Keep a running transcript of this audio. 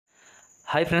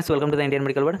Hi friends, welcome to the Indian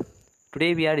Medical World. Today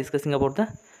we are discussing about the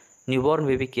newborn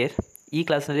baby care. ಈ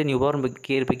ಕ್ಲಾಸ್ನಲ್ಲಿ ನ್ಯೂಬೋರ್ನ್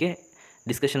care ಬಗ್ಗೆ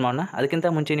discussion ಮಾಡೋಣ. ಅದಕ್ಕಿಂತ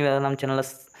ಮುಂಚೆ ನೀವು ನಮ್ಮ ಚಾನಲ್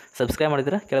ಸಬ್ಸ್ಕ್ರೈಬ್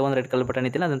ಮಾಡಿದ್ರೆ ಕೆಲವೊಂದು ರೆಡ್ ಕಲರ್ ಬಟನ್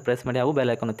ಇದೆಯಲ್ಲ ಅದನ್ನು ಪ್ರೆಸ್ ಮಾಡಿ ಹಾಗೂ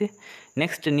ಬೆಲ್ ಐಕಾನ್ ಒತ್ತಿ.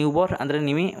 ನೆಕ್ಸ್ಟ್ ನ್ಯೂಬೋರ್ನ್ ಅಂದರೆ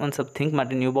ನೀವೇ ಒಂದು ಸ್ವಲ್ಪ ಥಿಂಕ್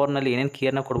ಮಾಡಿ ನ್ಯೂಬೋರ್ನಲ್ಲಿ ಏನೇನು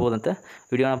ಕೇರ್ನ ಕೊಡ್ಬೋದು ಅಂತ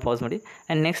ವಿಡಿಯೋನ ಪಾಸ್ ಮಾಡಿ.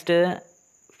 ಆ್ಯಂಡ್ ನೆಕ್ಸ್ಟ್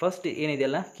ಫಸ್ಟ್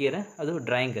ಏನಿದೆಯಲ್ಲ ಕೇರ್ ಅದು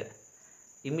ಡ್ರಾಯಿಂಗ್,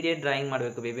 ಇಮಿಡಿಯೇಟ್ ಡ್ರಾಯಿಂಗ್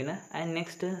ಮಾಡಬೇಕು ಬೇಬಿನ. And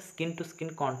next skin to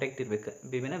skin contact ಇರಬೇಕು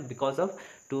ಬೇಬಿನ, because of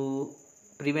to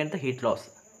prevent the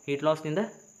heat ಲಾಸ್ನಿಂದ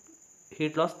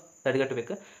heat loss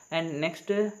ತಡೆಗಟ್ಟಬೇಕು. And next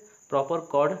proper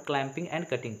card clamping and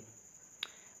cutting,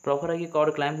 ಪ್ರಾಪರಾಗಿ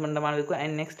card clamp ಮಾಡಬೇಕು.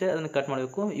 And next ಅದನ್ನು cut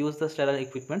ಮಾಡಬೇಕು. Use the sterile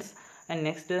equipments. And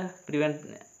next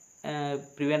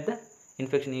prevent the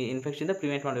ಇನ್ಫೆಕ್ಷನ್ದ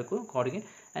prevent ಮಾಡಬೇಕು ಕಾರ್ಡ್ಗೆ.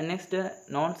 And next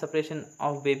non separation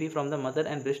of baby from the mother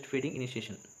and breast feeding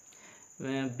initiation,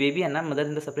 ಬೇಬಿಯನ್ನು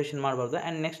ಮದರಿಂದ separation ಮಾಡಬಾರ್ದು.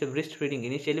 And next breast feeding,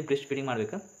 initially breast feeding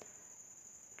ಮಾಡಬೇಕು.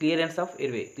 Clearance of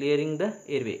clearing the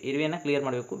ಏರ್ವೇನ clear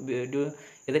ಮಾಡಬೇಕು.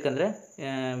 ಎದಕ್ಕಂದರೆ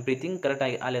breathing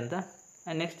ಕರೆಕ್ಟಾಗಿ ಆಗಲಿ ಅಂತ.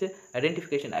 And next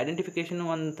identification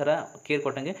ಒಂಥರ care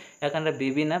ಕೊಟ್ಟಂಗೆ, ಯಾಕಂದರೆ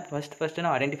ಬೇಬಿನ first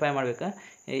ನಾವು ಐಡೆಂಟಿಫೈ ಮಾಡಬೇಕು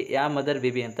ಯಾವ ಮದರ್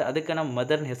ಬೇಬಿ ಅಂತ. ಅದಕ್ಕೆ ನಾವು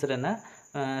ಮದರ್ನ ಹೆಸರನ್ನು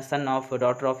ಸನ್ ಆಫ್,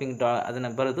 ಡಾಟರ್ ಆಫ್,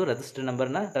 ಅದನ್ನು ಬರೆದು ರಿಜಿಸ್ಟರ್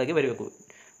ನಂಬರ್ನ ಕೆಳಗೆ ಬರೀಬೇಕು.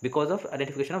 Because of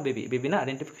identification of ಬೇಬಿನ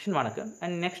identification ಮಾಡೋಕ್ಕೆ.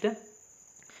 And next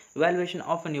evaluation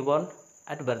of ನ್ಯೂಬೋರ್ನ್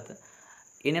at ಬರ್ತ್,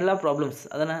 ಏನೆಲ್ಲ ಪ್ರಾಬ್ಲಮ್ಸ್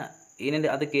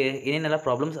ಅದಕ್ಕೆ ಏನೇನೆಲ್ಲ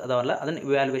ಪ್ರಾಬ್ಲಮ್ಸ್ ಅದಾವಲ್ಲ ಅದನ್ನು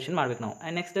ಇವ್ಯಾಲ್ಯೂಯೇಷನ್ ಮಾಡ್ಬೇಕು ನಾವು.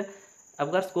 ಆ್ಯಂಡ್ ನೆಕ್ಸ್ಟ್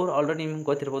ಅಪ್ಗಾರ್ ಸ್ಕೋರ್, ಆಲ್ರೆಡಿ ನಿಮ್ಗೆ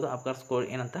ಗೊತ್ತಿರ್ಬೋದು ಅಪ್ಗಾರ್ ಸ್ಕೋರ್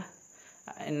ಏನಂತ.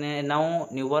 ನಾವು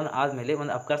ನ್ಯೂಬೋರ್ನ್ ಆದಮೇಲೆ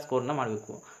ಒಂದು ಅಪ್ಗಾರ್ ಸ್ಕೋರ್ನ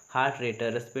ಮಾಡಬೇಕು. ಹಾರ್ಟ್ ರೇಟ್,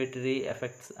 ರೆಸ್ಪಿರೇಟರಿ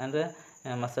ಎಫೆಕ್ಟ್ಸ್ ಅಂದರೆ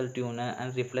muscle tune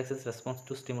and reflexes response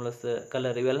to stimulus,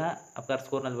 colour, ಇವೆಲ್ಲ ಅಪ್ಗಾರ್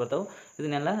ಸ್ಕೋರ್ನಲ್ಲಿ ಬರ್ತಾವೆ.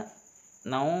 ಇದನ್ನೆಲ್ಲ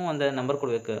ನಾವು ಒಂದು ನಂಬರ್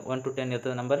ಕೊಡಬೇಕು. 1 to 10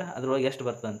 ಇರ್ತದೆ ನಂಬರ್, ಅದ್ರೊಳಗೆ ಎಷ್ಟು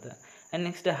ಬರ್ತದೆ ಅಂತ. ಆ್ಯಂಡ್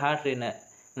ನೆಕ್ಸ್ಟ್ ಹಾರ್ಟ್ ರೇಟ್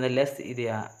ಅಂದರೆ ಲೆಸ್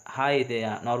ಇದೆಯಾ, ಹೈ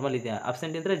ಇದೆಯಾ, ನಾರ್ಮಲ್ ಇದೆಯಾ.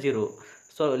 ಅಬ್ಸೆಂಟ್ ಇದ್ದರೆ 0,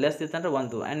 ಸೊ ಲೆಸ್ ಇತ್ತಂದ್ರೆ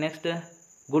 1. ಆ್ಯಂಡ್ ನೆಕ್ಸ್ಟ್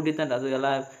ಗುಡ್ ಇತ್ತಂದ್ರೆ ಅದು ಎಲ್ಲ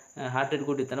ಹಾರ್ಟ್ ರೇಟ್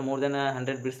ಗುಡ್ ಇತ್ತಂದ್ರೆ more than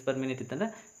 100 beats per minute ಇತ್ತಂದ್ರೆ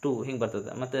 2 ಹಿಂಗೆ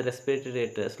ಬರ್ತದೆ. ಮತ್ತು ರೆಸ್ಪಿರೇಟರಿ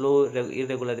ರೇಟ್ ಸ್ಲೋ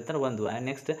ಇರ್ರೆಗ್ಯುಲರ್ ಇತ್ತಂದ್ರೆ 1. ಆ್ಯಂಡ್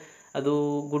ನೆಕ್ಸ್ಟ್ ಅದು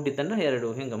ಗುಡ್ ಇತ್ತಂದ್ರೆ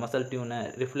 2 ಹಿಂಗೆ. Muscle tune,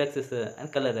 reflexes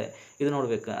and colour ಇದು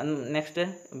ನೋಡ್ಬೇಕು. ನೆಕ್ಸ್ಟ್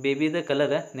ಬೇಬಿದ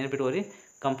ಕಲರ್ ನೆನ್ಪಿಟ್ಕೋರಿ,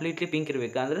 ಕಂಪ್ಲೀಟ್ಲಿ ಪಿಂಕ್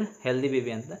ಇರಬೇಕು ಅಂದ್ರೆ ಹೆಲ್ದಿ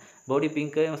ಬೇಬಿ ಅಂತ. ಬಾಡಿ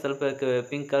ಪಿಂಕ್ ಸ್ವಲ್ಪ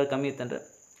ಪಿಂಕ್ ಕಲರ್ ಕಮ್ಮಿ ಇತ್ತಂದ್ರೆ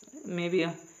ಮೇ ಬಿ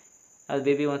ಅದು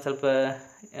ಬೇಬಿ ಒಂದು ಸ್ವಲ್ಪ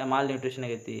ಮಾಲ್ ನ್ಯೂಟ್ರಿಷನ್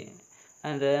ಆಗೈತಿ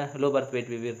ಅಂದರೆ ಲೋ ಬರ್ತ್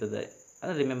ವೇಟ್ ಬೇಬಿ ಇರ್ತದೆ.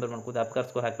 ಅದನ್ನು ರಿಮೆಂಬರ್ ಮಾಡ್ಕೋದು, ಅಪ್ಗಾರ್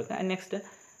ಸ್ಕೋರ್ ಹಾಕಬೇಕು. And next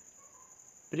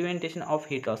ಪ್ರಿವೆಂಟೇಷನ್ of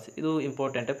heat loss, ಇದು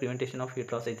important. ಪ್ರಿವೆಂಟೇಷನ್ of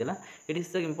heat loss ಐತಿಲ್ಲ, it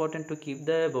is important to keep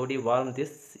the body warm.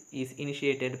 This is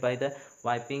initiated by the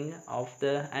wiping of the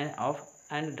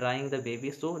and drying the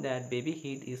baby so that baby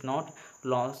heat is not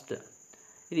last.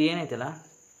 ಇದು ಏನೈತಲ್ಲ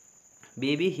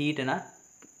baby ಹೀಟನ್ನು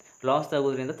loss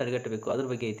ಆಗೋದ್ರಿಂದ ತಡೆಗಟ್ಟಬೇಕು, ಅದ್ರ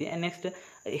ಬಗ್ಗೆ ಐತಿ. And next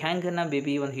ಹೆಂಗೆ ನಾ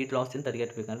baby ಒಂದು heat ಲಾಸ್ದಿಂದ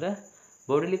ತಡೆಗಟ್ಟಬೇಕಂದ್ರೆ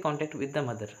bodily contact with the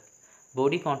mother,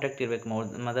 body contact ಇರಬೇಕು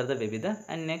ಮದರ್ದ ಬೇಬಿದ.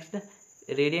 And next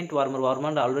radiant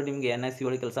warmer already ನಿಮಗೆ NIC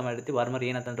ಒಳಗೆ ಕೆಲಸ ಮಾಡಿರ್ತೀವಿ. ವಾರ್ಮರ್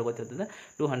ಏನಂತಂದ್ರೆ ಗೊತ್ತಿರ್ತದೆ,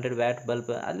 200 ವ್ಯಾಟ್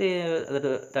ಬಲ್ಬ್, ಅಲ್ಲಿ ಅದರ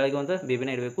ತಳಗೆ ಒಂದು ಬೇಬಿನ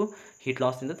ಇಡಬೇಕು. ಹೀಟ್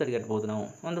ಲಾಸ್ದಿಂದ ತಡೆಗಟ್ಬೋದು ನಾವು.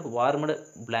 ಒಂದು ವಾರ್ಮ್ಡ್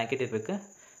ಬ್ಲ್ಯಾಂಕೆಟ್ ಇರಬೇಕು,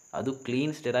 ಅದು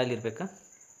ಕ್ಲೀನ್ ಸ್ಟೆರೈಲ್ ಇರಬೇಕು.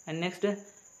 ಆ್ಯಂಡ್ ನೆಕ್ಸ್ಟ್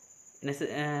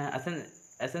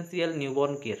ಅಸೆನ್ಸಿಯಲ್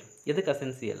ನ್ಯೂಬೋರ್ನ್ ಕೇರ್, ಇದಕ್ಕೆ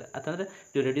ಅಸೆನ್ಸಿಯಲ್ ಅಂತಂದರೆ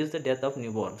to reduce the death of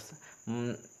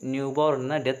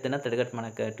ನ್ಯೂಬೋರ್ನ್ನ ಡೆತ್ತನ್ನು ತಡೆಗಟ್ಟು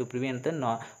ಮಾಡೋಕ್ಕೆ, to prevent the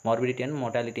morbidity and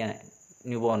mortality.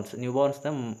 ನ್ಯೂಬೋರ್ನ್ಸ್ನ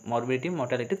morbidity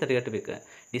mortality ತಡೆಗಟ್ಟಬೇಕು,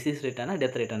 disease ರೇಟನ್ನು,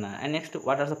 death ರೇಟನ್ನು. And next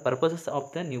what are the purposes of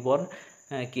the ನ್ಯೂಬೋರ್ನ್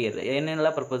care, ಏನೆಲ್ಲ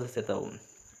ಪರ್ಪಸಸ್ ಇರ್ತಾವೆ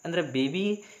ಅಂದರೆ ಬೇಬಿ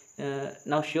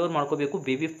ನಾವು sure ಮಾಡ್ಕೋಬೇಕು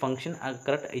baby function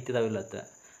correct ಐತಿದಾವಿಲ್ಲತ್ತ.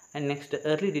 And next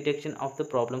early detection of the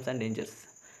problems and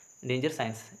danger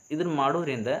science, ಇದನ್ನು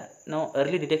ಮಾಡೋದ್ರಿಂದ ನಾವು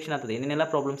early detection ಆಗ್ತದೆ, ಏನೇನೆಲ್ಲ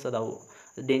ಪ್ರಾಬ್ಲಮ್ಸ್ ಅದಾವು,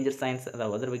 ಡೇಂಜರ್ ಸೈನ್ಸ್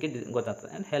ಅದಾವೆ, ಅದ್ರ ಬಗ್ಗೆ ಗೊತ್ತಾಗ್ತದೆ.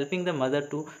 And helping the mother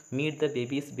to meet the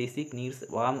babies basic needs,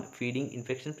 warm feeding,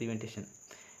 infection ಪ್ರಿವೆಂಟೇಷನ್.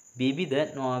 ಬೇಬಿದ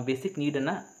basic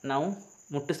ನೀಡನ್ನು ನಾವು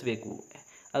ಮುಟ್ಟಿಸ್ಬೇಕು.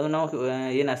 ಅದು ನಾವು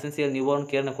ಏನು ಅಸೆನ್ಸಿಯಲ್ ನ್ಯೂಬೋರ್ನ್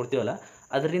ಕೇರ್ನ ಕೊಡ್ತೀವಲ್ಲ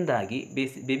ಅದರಿಂದಾಗಿ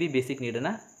ಬೇಬಿ ಬೇಸಿಕ್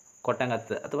ನೀಡನ್ನು ಕೊಟ್ಟಂಗೆ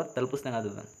ಆಗ್ತದೆ ಅಥವಾ ತಲುಪಿಸ್ದಂಗೆ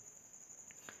ಆಗ್ತದೆ.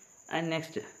 And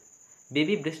next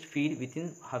baby breast feed within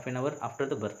half an hour after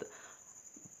the birth,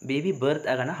 baby ಬರ್ತ್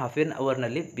ಆಗೋಣ ಹಾಫ್ ಆನ್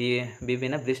ಅವರ್ನಲ್ಲಿ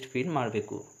ಬೇಬಿನ ಬ್ರೆಸ್ಟ್ ಫೀಡ್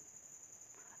ಮಾಡಬೇಕು.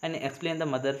 And explain the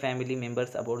mother family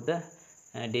members about the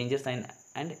danger sign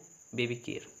and baby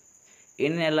care,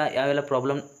 ಏನೆಲ್ಲ ಯಾವೆಲ್ಲ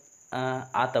problem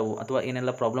ಆತಾವು ಅಥವಾ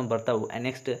ಏನೆಲ್ಲ problem ಬರ್ತಾವೆ. And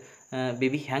next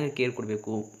baby ಹೆಂಗೆ care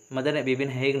ಕೊಡಬೇಕು, mother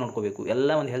ಬೇಬಿನ ಹೇಗೆ ನೋಡ್ಕೋಬೇಕು, ಎಲ್ಲ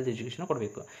ಒಂದು ಹೆಲ್ತ್ ಎಜುಕೇಷನ್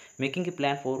ಕೊಡಬೇಕು. Making A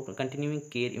plan for continuing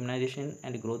care, immunisation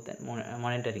and growth and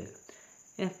monitoring,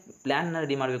 ಪ್ಲ್ಯಾನ್ನ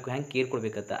ready ಮಾಡಬೇಕು ಹೆಂಗೆ ಕೇರ್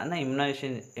ಕೊಡಬೇಕಂತ. ಅನ್ನೋ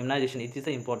immunisation it is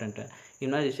important.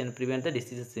 Immunisation prevent the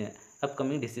diseases,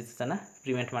 upcoming ಡಿಸೀಸನ್ನು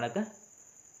prevent ಮಾಡೋಕ್ಕೆ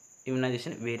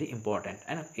ಇಮ್ಯುನೈಸೇಷನ್ ವೆರಿ ಇಂಪಾರ್ಟೆಂಟ್.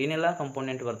 ಆ್ಯಂಡ್ ಏನೆಲ್ಲ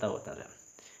ಕಂಪೋನೆಂಟ್ ಬರ್ತಾವೆ ಅಂತಂದರೆ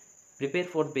ಪ್ರಿಪೇರ್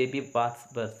ಫಾರ್ ಬೇಬಿ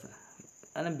ಬರ್ತ್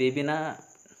ಅಂದರೆ ಬೇಬಿನ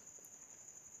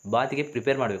ಬಾತಿಗೆ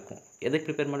prepare ಮಾಡಬೇಕು. ಎದಕ್ಕೆ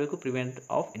ಪ್ರಿಪೇರ್ ಮಾಡಬೇಕು, prevent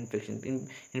of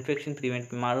infection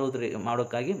prevent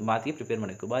ಮಾಡೋಕ್ಕಾಗಿ ಬಾತಿಗೆ prepare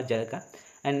ಮಾಡಬೇಕು, ಬಾತ್ ಜಳಕ.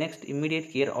 And next immediate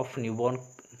care of ನ್ಯೂಬೋರ್ನ್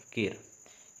care,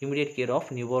 immediate care of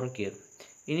ನ್ಯೂಬೋರ್ನ್ care.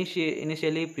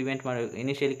 Initially prevent ಮಾಡಬೇಕು.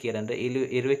 ಇನಿಷಿಯಲಿ ಕೇರ್ ಅಂದರೆ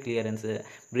ಏರ್ವೇ ಕ್ಲಿಯರೆನ್ಸ್,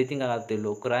 ಬ್ರೀತಿಂಗ್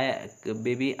ಆಗತ್ತಿಲ್ಲೋ,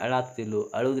 ಬೇಬಿ ಅಳಾಗ್ತಿಲ್ಲೋ,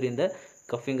 ಅಳೋದ್ರಿಂದ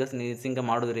ಕಫಿಂಗ ಸ್ನೀಸಿಂಗ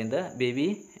ಮಾಡೋದ್ರಿಂದ ಬೇಬಿ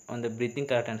ಒಂದು ಬ್ರೀತಿಂಗ್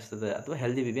ಕರೆಕ್ಟ್ ಅನಿಸ್ತದೆ ಅಥವಾ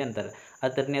ಹೆಲ್ದಿ ಬೇಬಿ ಅಂತಾರೆ. ಆ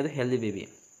ಥರನೇ ಅದು healthy baby.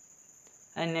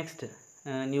 And next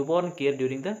ನ್ಯೂಬೋರ್ನ್ care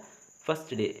during the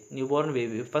first day. ನ್ಯೂಬೋರ್ನ್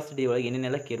baby first day ಒಳಗೆ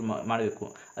ಏನೇನೆಲ್ಲ ಕೇರ್ ಮಾಡಬೇಕು.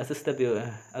 ಅಸಿಸ್ಟ್ ದ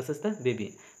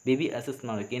ಬೇಬಿ ಅಸಿಸ್ಟ್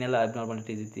ಮಾಡಬೇಕು. ಏನೆಲ್ಲ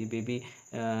ಅಬ್ನಾರ್ಮಾಲಿಟೀಸ್ ಐತಿ, ಬೇಬಿ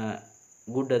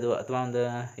ಗುಡ್ ಅದು ಅಥವಾ ಒಂದು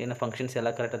ಏನೋ ಫಂಕ್ಷನ್ಸ್ ಎಲ್ಲ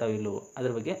ಕರೆಕ್ಟ್ ಅದಾವ ಇಲ್ಲೋ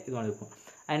ಅದ್ರ ಬಗ್ಗೆ ಇದು ಮಾಡಬೇಕು.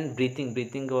 ಆ್ಯಂಡ್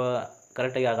ಬ್ರೀತಿಂಗ್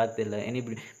ಕರೆಕ್ಟಾಗಿ ಆಗತ್ತಿಲ್ಲ, any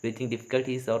breathing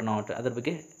difficulties R not, ಅದ್ರ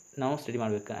ಬಗ್ಗೆ ನಾವು ಸ್ಟಡಿ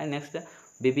ಮಾಡಬೇಕು. ಆ್ಯಂಡ್ ನೆಕ್ಸ್ಟ್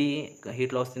ಬೇಬಿ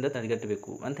ಹೀಟ್ ಲಾಸ್ದಿಂದ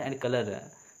ತಡೆಗಟ್ಟಬೇಕು ಅಂತ. ಆ್ಯಂಡ್ ಕಲರ್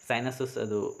ಸೈನಸಸ್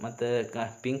ಅದು ಮತ್ತು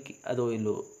ಪಿಂಕ್ ಅದು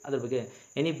ಇಲ್ಲೋ ಅದ್ರ ಬಗ್ಗೆ.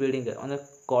 ಎನಿ ಬ್ಲೀಡಿಂಗ್ ಒಂದು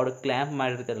ಕಾರ್ಡ್ ಕ್ಲ್ಯಾಂಪ್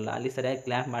ಮಾಡಿರ್ತಾರಲ್ಲ ಅಲ್ಲಿ ಸರಿಯಾಗಿ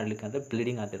clamp ಮಾಡ್ಲಿಕ್ಕಂದ್ರೆ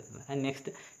bleeding ಆಗ್ತಿರ್ತದೆ. And next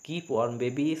keep warm.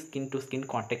 Baby skin to skin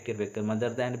contact ಇರಬೇಕು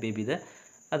ಮದರ್ದ ಆ್ಯಂಡ್ ಬೇಬಿದ,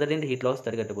 ಅದರಿಂದ heat loss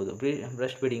ತಡೆಗಟ್ಟಬೋದು.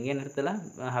 Breast feeding ಏನಿರ್ತಲ್ಲ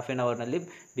half an ಅವರ್ನಲ್ಲಿ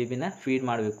ಬೇಬಿನ feed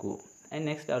ಮಾಡಬೇಕು. ಆ್ಯಂಡ್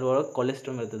ನೆಕ್ಸ್ಟ್ ಅದ್ರೊಳಗೆ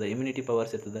ಕೊಲೆಸ್ಟ್ರಾಲ್ ಇರ್ತದೆ, ಇಮ್ಯುನಿಟಿ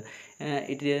ಪವರ್ಸ್ ಇರ್ತದೆ.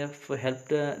 It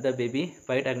help the baby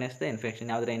fight against the infection.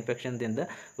 ಯಾವುದರ ಇನ್ಫೆಕ್ಷನ್ದಿಂದ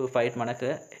fight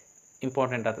ಮಾಡೋಕ್ಕೆ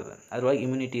important ಆಗ್ತದೆ. ಅದ್ರೊಳಗೆ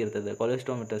ಇಮ್ಯುನಿಟಿ ಇರ್ತದೆ,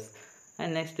 ಕೊಲೆಸ್ಟ್ರೋಮಿಟಸ್.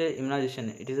 And next immunisation,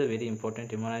 it is a very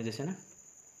important immunisation.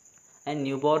 And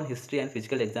ನ್ಯೂಬೋರ್ನ್ history and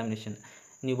physical examination.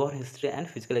 ನ್ಯೂಬೋರ್ನ್ history and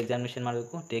physical examination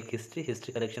ಮಾಡಬೇಕು. Take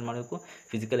history collection ಮಾಡಬೇಕು.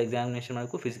 Physical examination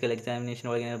ಮಾಡಬೇಕು. Physical examination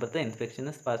ಒಳಗೆ ಏನು ಬರ್ತದೆ, ಇನ್ಫೆಕ್ಷನ್,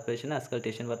 ಪಾಸ್ಪಿರೇಷನ್,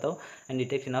 ಅಸ್ಕಲ್ಟೇಷನ್ ಬರ್ತಾವೆ. And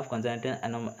detection of ಕನ್ಸೈನಟಲ್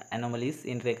ಅನೋಮಲೀಸ್.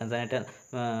 ಏನ್ರಿ ಕನ್ಸೈನಟಲ್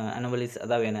ಅನೋಮಲೀಸ್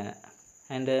ಅದಾವೇನು.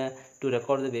 And to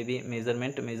record the baby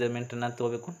ಮೆಜರ್ಮೆಂಟನ್ನು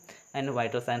ತೊಗೋಬೇಕು. And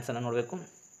vital ಸೈನ್ಸನ್ನು ನೋಡಬೇಕು.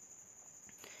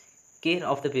 Care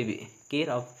of the baby, care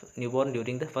of ನ್ಯೂಬೋರ್ನ್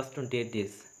during the first 28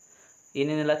 days.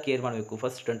 ಏನೇನೆಲ್ಲ ಕೇರ್ ಮಾಡಬೇಕು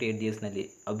first 28 ಡೇಸ್ನಲ್ಲಿ.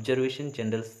 Observation,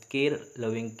 general care,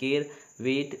 loving care,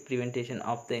 wait, ಪ್ರಿವೆಂಟೇಷನ್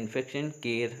of the infection,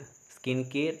 care, skin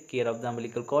care of the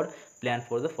umbilical card, plan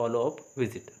for the follow up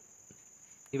visit.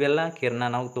 ಇವೆಲ್ಲ ಕೇರ್ನ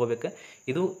ನಾವು ತೊಗೋಬೇಕು.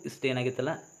 ಇದು ಇಷ್ಟು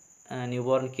ಏನಾಗಿತ್ತಲ್ಲ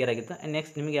ನ್ಯೂಬೋರ್ನ್ care ಆಗಿತ್ತು. And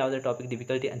next ನಿಮಗೆ ಯಾವುದೇ ಟಾಪಿಕ್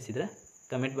ಡಿಫಿಕಲ್ಟಿ ಅನಿಸಿದರೆ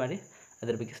ಕಮೆಂಟ್ ಮಾಡಿ,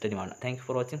 ಅದ್ರ ಬಗ್ಗೆ ಸ್ಟಡಿ ಮಾಡೋಣ. Thank you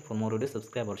for watching. For more video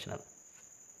subscribe our channel.